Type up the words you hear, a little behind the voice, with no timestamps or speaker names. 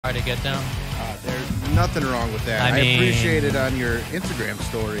Friday Get Down? There's nothing wrong with that. I mean, appreciate it on your Instagram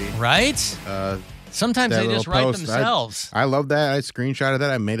story. Right? Sometimes they just write themselves. I love that. I screenshotted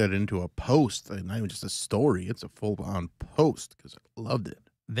that. I made it into a post. Not even just a story. It's a full-on post because I loved it.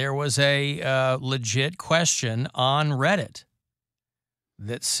 There was a legit question on Reddit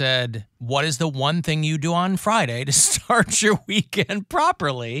that said, what is the one thing you do on Friday to start your weekend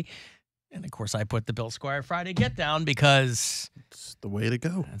properly? And, of course, I put the Bill Squire Friday Get Down because it's the way to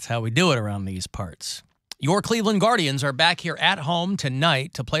go. That's how we do it around these parts. Your Cleveland Guardians are back here at home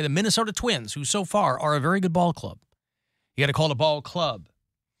tonight to play the Minnesota Twins, who so far are a very good ball club. You got to call it a ball club.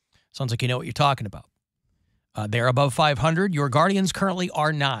 Sounds like you know what you're talking about. They're above 500. Your Guardians currently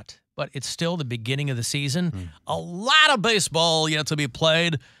are not, but it's still the beginning of the season. A lot of baseball yet to be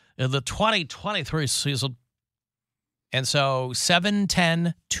played in the 2023 season. And so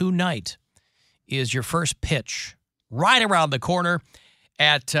 7:10 tonight is your first pitch right around the corner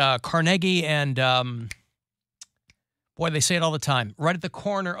at Carnegie and, boy, they say it all the time, right at the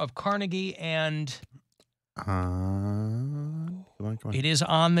corner of Carnegie and... Come on. It is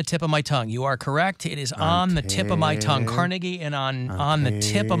on the tip of my tongue. You are correct. It is on the tip of my tongue. Carnegie and on the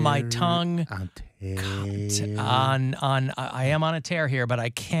tip of my tongue. I am on a tear here, but I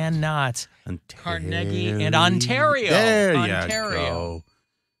cannot. Carnegie and Ontario. There Ontario. you go.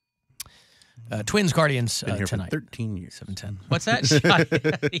 Twins Guardians Been here tonight. for 13 years. 7:10. What's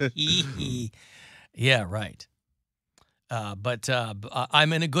that? Yeah, right. But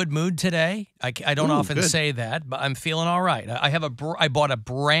I'm in a good mood today. I don't often say that, but I'm feeling all right. I bought a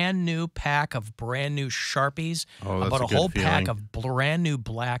brand new pack of brand new Sharpies. Oh, I bought a good whole feeling. pack of brand new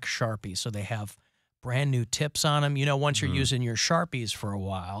black Sharpies, so they have brand new tips on them. You know, once you're using your Sharpies for a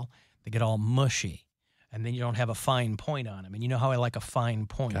while, they get all mushy, and then you don't have a fine point on them. And you know how I like a fine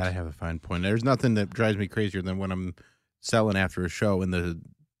point. Gotta have a fine point. There's nothing that drives me crazier than when I'm selling after a show and the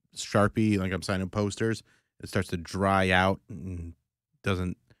Sharpie, like I'm signing posters, it starts to dry out and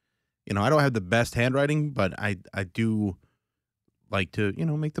doesn't, you know, I don't have the best handwriting, but I do like to, you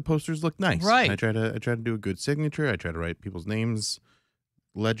know, make the posters look nice. Right. I try to do a good signature. I try to write people's names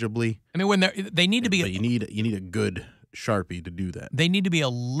legibly. I mean, when they need to be, but you need a good Sharpie to do that. They need to be a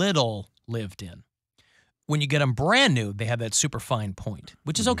little lived in. When you get them brand new, they have that super fine point,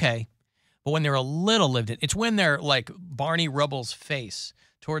 which is okay. But when they're a little lived in, it's when they're like Barney Rubble's face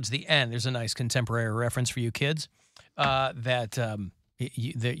towards the end. There's a nice contemporary reference for you kids that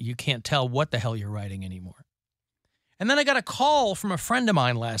you can't tell what the hell you're writing anymore. And then I got a call from a friend of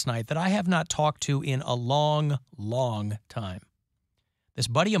mine last night that I have not talked to in a long, long time. This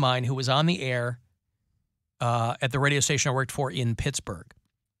buddy of mine who was on the air at the radio station I worked for in Pittsburgh.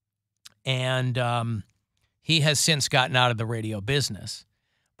 And he has since gotten out of the radio business.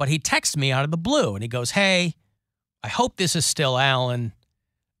 But he texted me out of the blue, and he goes, hey, I hope this is still Alan.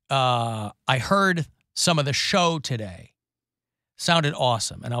 I heard some of the show today. Sounded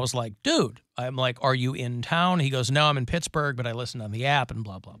awesome. And I was like, dude, I'm like, are you in town? He goes, no, I'm in Pittsburgh, but I listened on the app and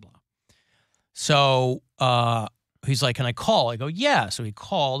blah, blah, blah. So he's like, can I call? I go, yeah. So he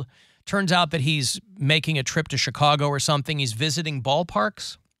called. Turns out that he's making a trip to Chicago or something. He's visiting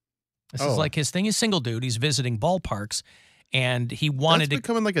ballparks. This is like his thing. He's a single dude. He's visiting ballparks. And he wanted That's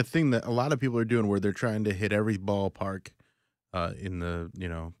becoming like a thing that a lot of people are doing where they're trying to hit every ballpark in the, you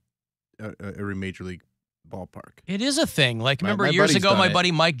know, every major league ballpark. It is a thing. Like, remember years ago, my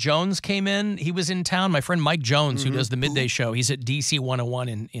buddy Mike Jones came in. He was in town. My friend Mike Jones, who does the midday show, he's at DC 101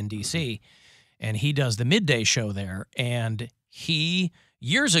 in DC, and he does the midday show there. And he,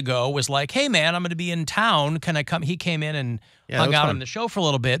 years ago, was like, hey, man, I'm going to be in town. Can I come? He came in and hung out on the show for a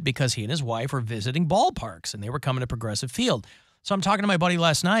little bit because he and his wife were visiting ballparks, and they were coming to Progressive Field. So I'm talking to my buddy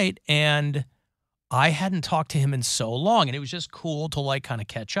last night, and I hadn't talked to him in so long, and it was just cool to, like, kind of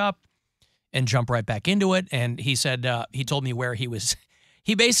catch up and jump right back into it. And he said, he told me where he was.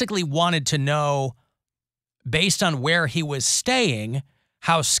 He basically wanted to know, based on where he was staying,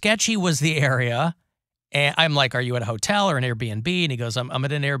 how sketchy was the area. And I'm like, are you at a hotel or an Airbnb? And he goes, I'm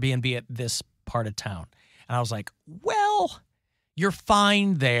at an Airbnb at this part of town. And I was like, well, you're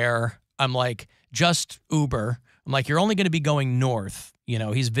fine there. I'm like, just Uber. I'm like, you're only going to be going north. You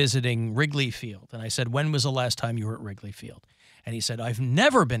know, he's visiting Wrigley Field. And I said, when was the last time you were at Wrigley Field? And he said, I've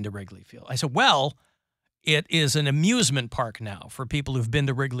never been to Wrigley Field. I said, well, it is an amusement park now for people who've been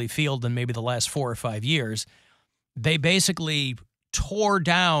to Wrigley Field in maybe the last 4 or 5 years. They basically tore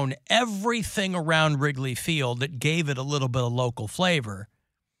down everything around Wrigley Field that gave it a little bit of local flavor.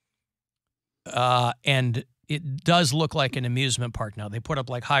 And it does look like an amusement park now. They put up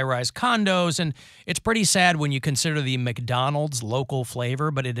like high-rise condos, and it's pretty sad when you consider the McDonald's local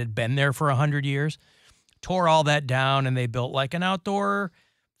flavor, but it had been there for 100 years. Tore all that down, and they built like an outdoor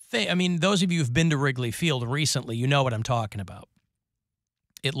I mean, those of you who've been to Wrigley Field recently, you know what I'm talking about.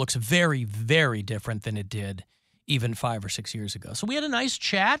 It looks very, very different than it did even 5 or 6 years ago. So we had a nice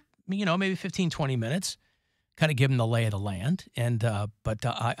chat, maybe 15, 20 minutes, kind of give them the lay of the land. And but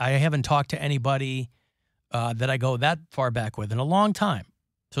I haven't talked to anybody that I go that far back with in a long time.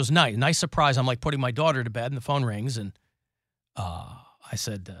 So it's nice surprise. I'm like putting my daughter to bed and the phone rings and I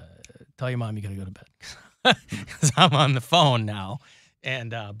said, tell your mom you got to go to bed because I'm on the phone now.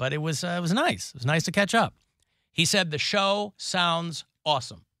 And but it was nice. It was nice to catch up. He said the show sounds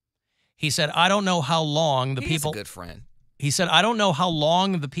awesome. He said, I don't know how long the people. He's a good friend. He said, I don't know how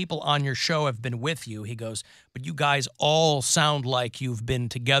long the people on your show have been with you. He goes, but you guys all sound like you've been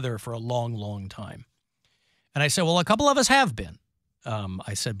together for a long, long time. And I said, well, a couple of us have been.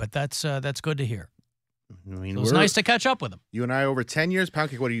 I said, but that's good to hear. I mean, it was nice to catch up with him. You and I over 10 years.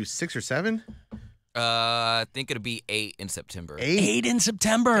 Poundcake, what are you, 6 or 7? I think it'll be 8 in September. 8 in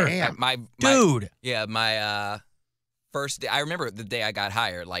September. Damn. Dude. My first day, I remember the day I got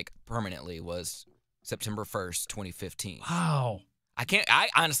hired, like permanently, was September 1st, 2015. Wow. I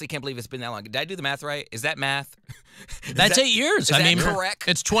honestly can't believe it's been that long. Did I do the math right? Is that math? That's 8 years. Is that correct?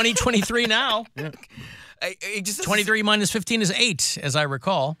 It's 2023 now. Yeah. It just 23 minus 15 is 8, as I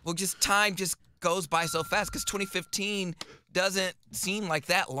recall. Well, time just goes by so fast because 2015 doesn't seem like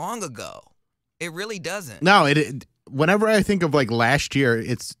that long ago. It really doesn't. No, whenever I think of like last year,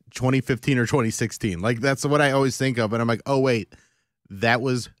 it's 2015 or 2016. Like that's what I always think of, and I'm like, oh wait, that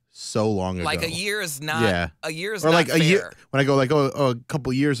was so long ago. Like a year is not. Yeah. A year is or not like fair. a year when I go like a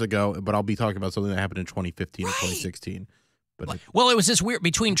couple years ago, but I'll be talking about something that happened in 2015 or 2016. But well, it was this weird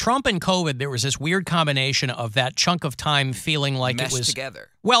between Trump and COVID. There was this weird combination of that chunk of time feeling like meshed it was together.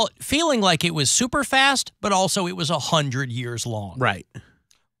 Well, feeling like it was super fast, but also it was 100 years long. Right.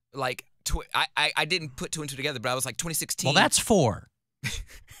 Like I didn't put 2 and 2 together, but I was like 2016. Well, that's 4.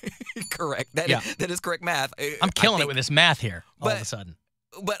 Correct. That is correct math. I'm killing it with this math here all of a sudden.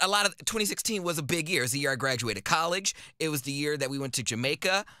 But a lot of 2016 was a big year. It was the year I graduated college. It was the year that we went to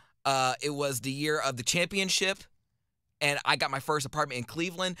Jamaica. It was the year of the championship. And I got my first apartment in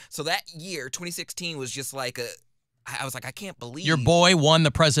Cleveland. So that year, 2016, was just like I was like, I can't believe. Your boy won the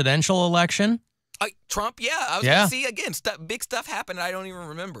presidential election? Trump, yeah. I was going to see, again, big stuff happened I don't even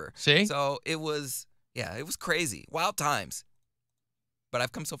remember. See? So it was crazy. Wild times. But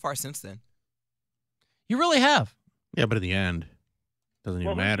I've come so far since then. You really have. Yeah, but in the end, it doesn't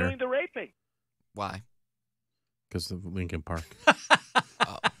even matter. Who's doing the raping? Why? Because of Lincoln Park.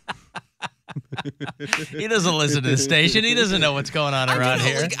 Oh. He doesn't listen to the station. He doesn't know what's going on around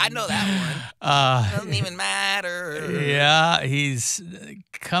here. I know that one. Doesn't even matter. Yeah, he's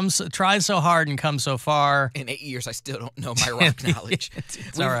tried so hard and come so far. In 8 years, I still don't know my rock knowledge.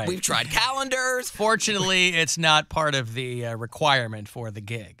 It's all right. We've tried calendars. Fortunately, it's not part of the requirement for the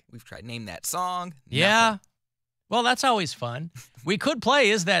gig. We've tried Name That Song. Yeah. Nothing. Well, that's always fun. We could play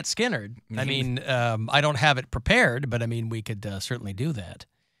Is That Skynyrd? I mean, I don't have it prepared, but I mean, we could certainly do that.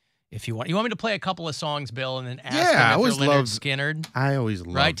 If you want. You want me to play a couple of songs, Bill, and then ask him if I always they're Lynyrd loved Skynyrd? I always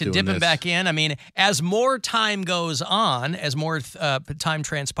love right, to doing dip him this. back in. I mean, as more time goes on, as more time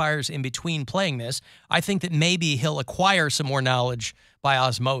transpires in between playing this, I think that maybe he'll acquire some more knowledge by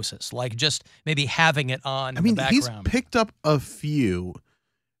osmosis, like just maybe having it on in the background. He's picked up a few.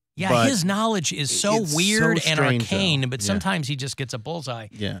 Yeah, his knowledge is so weird and arcane, but Yeah. sometimes he just gets a bullseye.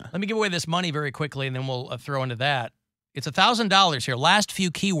 Yeah. Let me give away this money very quickly, and then we'll throw into that. It's $1,000 here. Last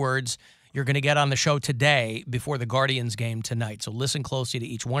few keywords you're going to get on the show today before the Guardians game tonight. So listen closely to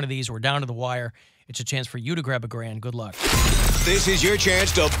each one of these. We're down to the wire. It's a chance for you to grab a grand. Good luck. This is your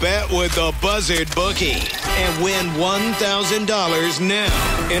chance to bet with the Buzzard Bookie and win $1,000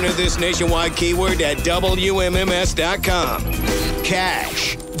 now. Enter this nationwide keyword at WMMS.com.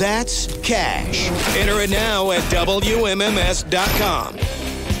 Cash. That's cash. Enter it now at WMMS.com.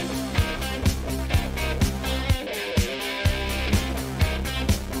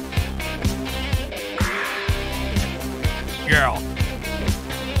 Girl.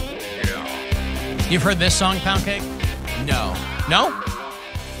 You've heard this song, Poundcake? No. No?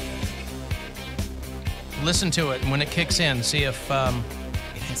 Listen to it, and when it kicks in, see if...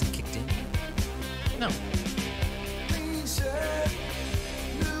 It hasn't kicked in. No.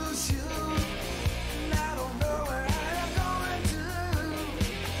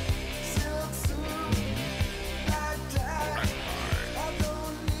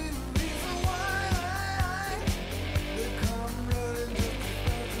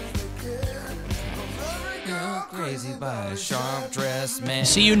 Crazy by a sharp dressed man.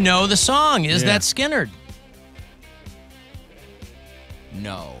 See, you know the song. Is Yeah. that Skynyrd?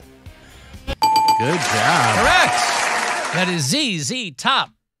 No. Good job. Correct. That is ZZ Top.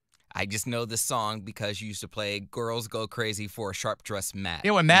 I just know this song because you used to play Girls Go Crazy for a Sharp Dressed Matt.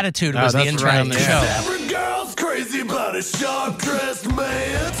 Yeah, when Mattitude was the that's intern right, on the yeah. show. Every girl's crazy about a sharp-dressed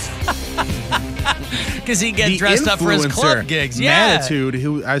man. Because he get dressed up for his club gigs. Yeah. Mattitude,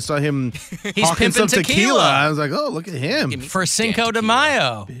 who I saw him He's hawking some pimping tequila. I was like, oh, look at him. For Cinco de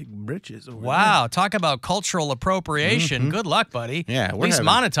Mayo. Big britches. Over Wow, talk about cultural appropriation. Good luck, buddy. Yeah, At we're least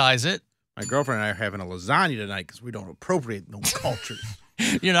having- monetize it. My girlfriend and I are having a lasagna tonight because we don't appropriate no cultures.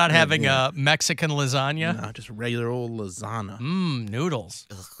 You're not having a Mexican lasagna? No, just regular old lasagna. Noodles.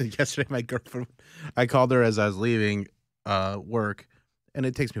 Yesterday, my girlfriend, I called her as I was leaving work, and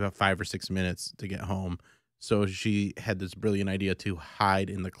it takes me about 5 or 6 minutes to get home. So she had this brilliant idea to hide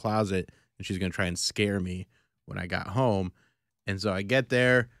in the closet, and she's going to try and scare me when I got home. And so I get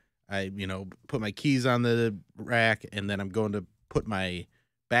there, I, put my keys on the rack, and then I'm going to put my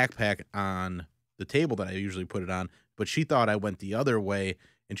backpack on the table that I usually put it on. But she thought I went the other way,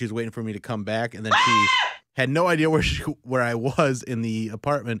 and she was waiting for me to come back, and then she had no idea where I was in the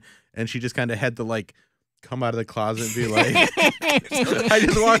apartment, and she just kind of had to come out of the closet and be like, I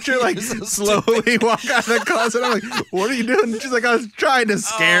just watched her slowly walk out of the closet. I'm like, what are you doing? She's like, I was trying to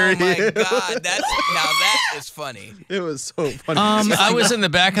scare you. Oh my God, that is funny. It was so funny. I was in the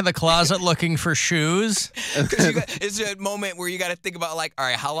back of the closet looking for shoes. It's a moment where you got to think about all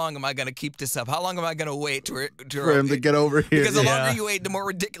right, how long am I going to keep this up? How long am I going to wait for him to get over here? Because the longer you wait, the more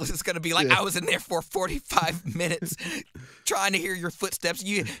ridiculous it's going to be. I was in there for 45 minutes trying to hear your footsteps.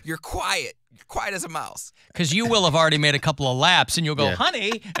 You're quiet. You're quiet as a mouse. Because you will have already made a couple of laps, and you'll go,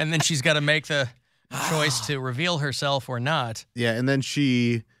 honey, and then she's got to make the choice to reveal herself or not. Yeah, and then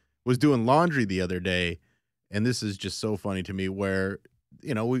she was doing laundry the other day, and this is just so funny to me where,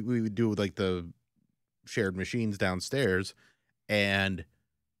 we would do the shared machines downstairs, and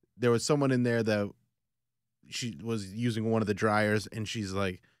there was someone in there that she was using one of the dryers, and she's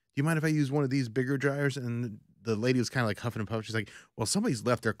like, do you mind if I use one of these bigger dryers? And the lady was kind of huffing and puffing. She's like, well, somebody's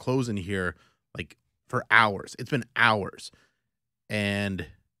left their clothes in here for hours. It's been hours. And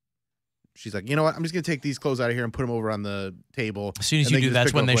she's like, you know what? I'm just going to take these clothes out of here and put them over on the table. As soon as you do,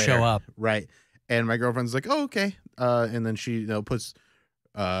 that's when they show up. Right. And my girlfriend's like, oh, okay. And then she puts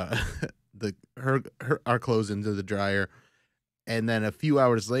our clothes into the dryer. And then a few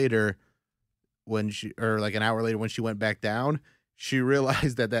hours later, an hour later when she went back down, she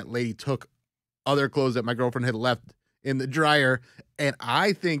realized that lady took other clothes that my girlfriend had left in the dryer. And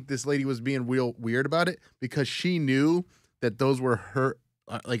I think this lady was being real weird about it because she knew that those were her,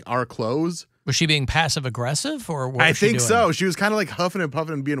 our clothes. Was she being passive aggressive or what? I think so. She was kind of huffing and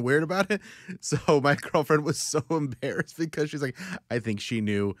puffing and being weird about it. So my girlfriend was so embarrassed because she's like, I think she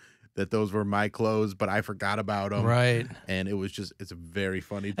knew that those were my clothes, but I forgot about them. Right. And it was it's very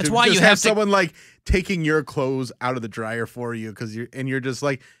funny. That's why you have someone taking your clothes out of the dryer for you you're just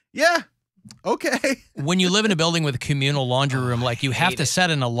like, yeah, okay. When you live in a building with a communal laundry room, you have to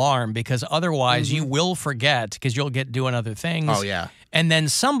set an alarm because otherwise you will forget because you'll get doing other things. Oh, yeah. And then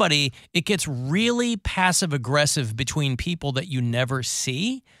it gets really passive aggressive between people that you never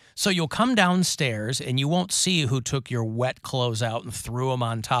see. So you'll come downstairs and you won't see who took your wet clothes out and threw them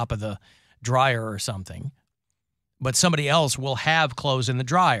on top of the dryer or something. But somebody else will have clothes in the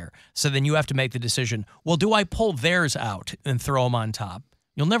dryer. So then you have to make the decision, well, do I pull theirs out and throw them on top?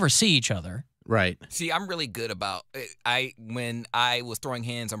 You'll never see each other. Right. See, I'm really good about when I was throwing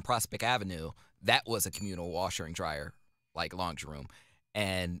hands on Prospect Avenue, that was a communal washer and dryer, laundry room.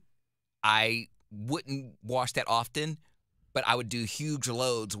 And I wouldn't wash that often, but I would do huge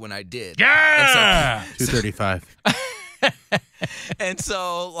loads when I did. Yeah! And so, 235. And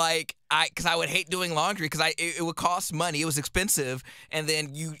so, because I would hate doing laundry because it would cost money. It was expensive. And then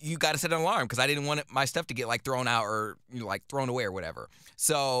you got to set an alarm because I didn't want my stuff to get thrown out or thrown away or whatever.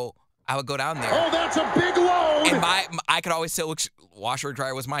 So I would go down there. Oh, that's a big load. And I could always tell which washer or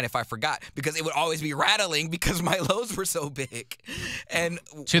dryer was mine if I forgot because it would always be rattling because my loads were so big. And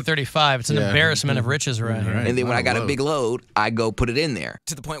 235. It's an embarrassment of riches around here. Right. And then when I got a big load, I go put it in there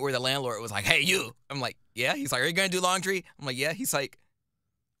to the point where the landlord was like, hey, you. I'm like, yeah. He's like, are you going to do laundry? I'm like, yeah. He's like,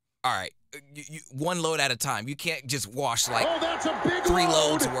 all right, one load at a time. You can't just wash that's a big 3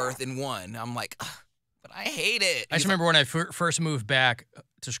 load. loads worth in one. I'm like, ugh, but I hate it. I just remember when I first moved back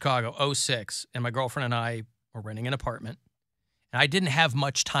to Chicago, 2006, and my girlfriend and I were renting an apartment. And I didn't have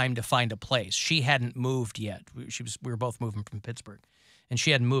much time to find a place. She hadn't moved yet. We were both moving from Pittsburgh, and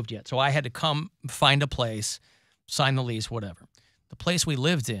she hadn't moved yet. So I had to come find a place, sign the lease, whatever. The place we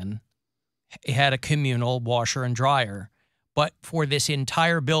lived in, it had a communal washer and dryer, But for this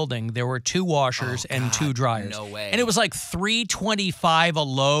entire building, there were 2 washers and 2 dryers. No way. And it was like $3.25 a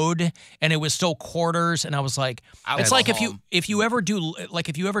load, and it was still quarters. And I was like, it's like if you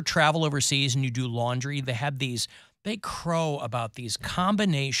ever travel overseas and you do laundry, they crow about these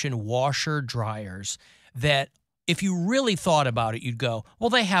combination washer dryers that if you really thought about it, you'd go, well,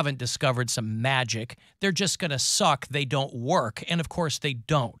 they haven't discovered some magic. They're just going to suck. They don't work. And of course they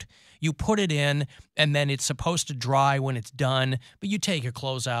don't. You put it in, and then it's supposed to dry when it's done, but you take your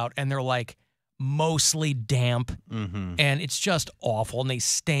clothes out, and they're like mostly damp, and it's just awful, and they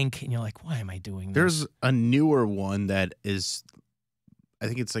stink, and you're like, why am I doing this? There's a newer one that is, I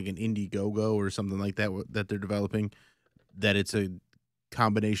think it's like an Indiegogo or something like that that they're developing, that it's a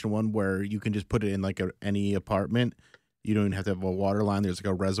combination one where you can just put it in like any apartment. You don't even have to have a water line. There's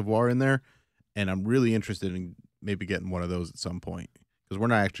like a reservoir in there, and I'm really interested in maybe getting one of those at some point. Because we're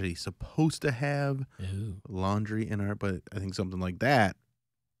not actually supposed to have laundry in our, but I think something like that.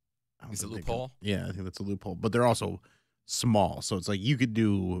 Is a loophole? Yeah, I think that's a loophole. But they're also small. So it's like you could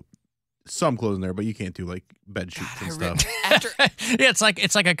do some clothes in there, but you can't do like bed sheets and stuff. Yeah, it's like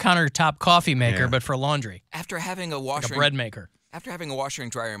a countertop coffee maker, but for laundry. After having a washer, like a bread maker. After having a washer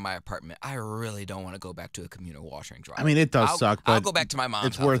and dryer in my apartment, I really don't want to go back to a communal washer and dryer. I mean, it does suck, but I'll go back to my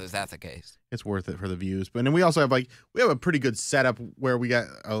mom's house if that's the case. It's worth it for the views. But then we also have we have a pretty good setup where we got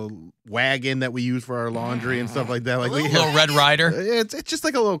a wagon that we use for our laundry and stuff like that. Like a little Red Rider. It's just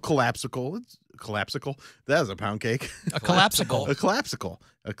like a little collapsible. It's collapsible. That is a pound cake. A collapsible. A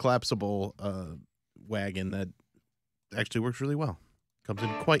collapsible wagon that actually works really well. Comes in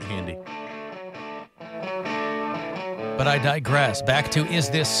quite handy. But I digress. Back to Is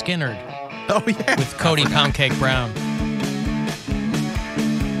This Skynyrd? Oh, yeah. With Cody Poundcake Brown.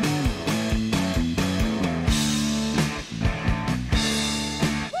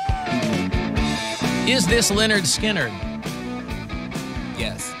 Is this Lynyrd Skynyrd?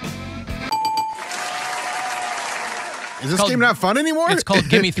 Yes. Is this game not fun anymore? It's called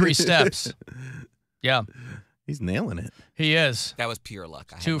Gimme 3 Steps. Yeah. He's nailing it. He is. That was pure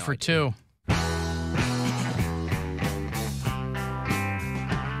luck. 2 for 2.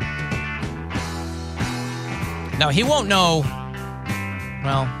 Now, he won't know.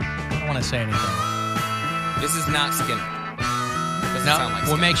 Well, I don't want to say anything. This is not Skynyrd. Doesn't sound like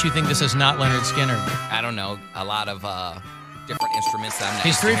what Skynyrd. makes you think this is not Lynyrd Skynyrd? I don't know. A lot of different instruments that I'm not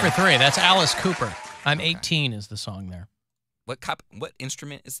He's 3 for used to 3. That's Alice Cooper. I'm 18 is the song there. What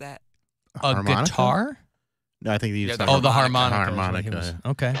instrument is that? A Harmonica? Guitar? No, I think he's the the harmonica. harmonica. Harmonica.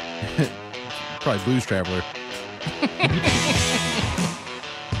 Okay. Probably Blues Traveler.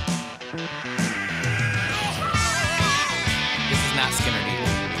 This is not Skynyrd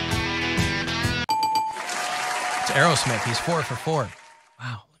either. It's Aerosmith. He's 4 for 4.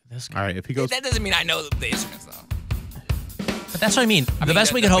 Wow, look at this guy. All right, if he goes, That doesn't mean I know the instruments though. But that's what I mean. The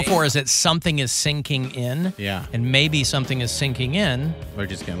best we can hope for is that something is sinking in. Yeah. And maybe something is sinking in. we're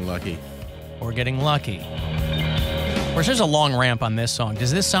just getting lucky. Or getting lucky. Of course, there's a long ramp on this song.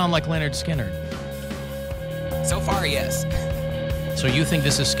 Does this sound like Lynyrd Skynyrd? So far, yes. So you think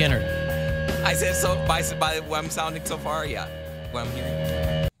this is Skynyrd? I said so by what I'm sounding so far, yeah. What I'm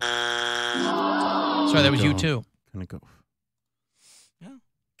hearing. Sorry, that was you too. Gonna go. No,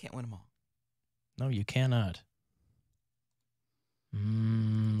 can't win them all. No, you cannot.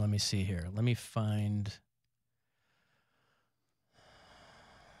 Let me see here. Let me find.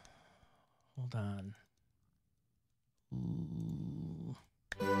 Hold on. Ooh.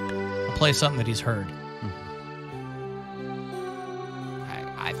 I'll play something that he's heard.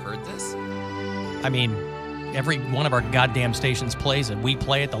 I've heard this. I mean, every one of our goddamn stations plays it. We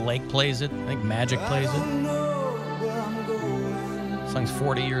play it. The Lake plays it. I think Magic plays it. This song's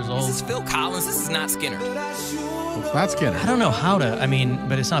 40 years old. This is Phil Collins. This is not Skynyrd. It's not Skynyrd. I don't know how to. I mean,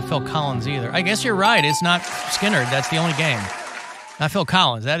 but it's not Phil Collins either. I guess you're right. It's not Skynyrd. That's the only game. Not Phil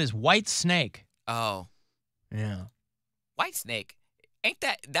Collins. That is White Snake. Oh. Yeah. White Snake. Ain't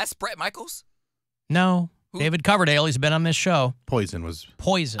that's Bret Michaels? No. Who? David Coverdale. He's been on this show. Poison was.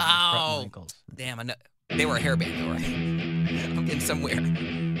 Poison. with Oh. Bret Michaels. Damn, I know. They were a hair band, though, right? I'm getting somewhere.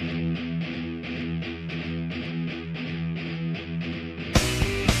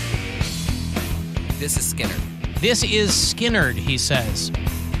 This is Skynyrd. This is Skynyrd, he says.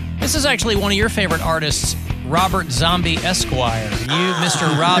 This is actually one of your favorite artists, Robert Zombie Esquire. You,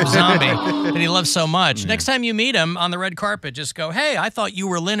 Mr. Rob Zombie, that he loves so much. Next time you meet him on the red carpet, just go, hey, I thought you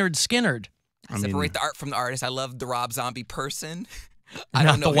were Lynyrd Skynyrd. Separate the art from the artist. I love the Rob Zombie person. I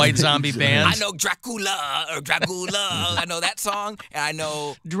don't know the White Zombie band. I know Dracula or Dragula. I know that song, and I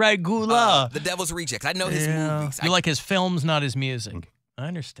know Dragula. The Devil's Rejects. I know his movies. You like his films, not his music. I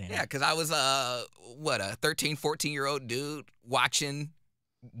understand. Yeah, because I was, a 13, 14-year-old dude watching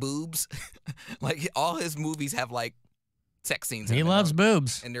boobs. Like, all his movies have, like, sex scenes in He them, loves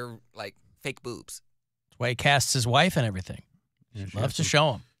boobs. and they're, like, fake boobs. That's why he casts his wife and everything. Yeah, He loves to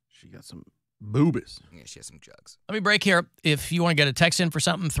show them. She got some boobies. Yeah, she has some jugs. Let me break here. If you want to get a text in for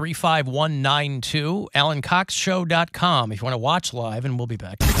something, 35192, AlanCoxShow.com if you want to watch live, and we'll be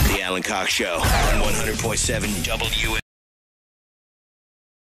back. The Alan Cox Show on 100.7 WMMS.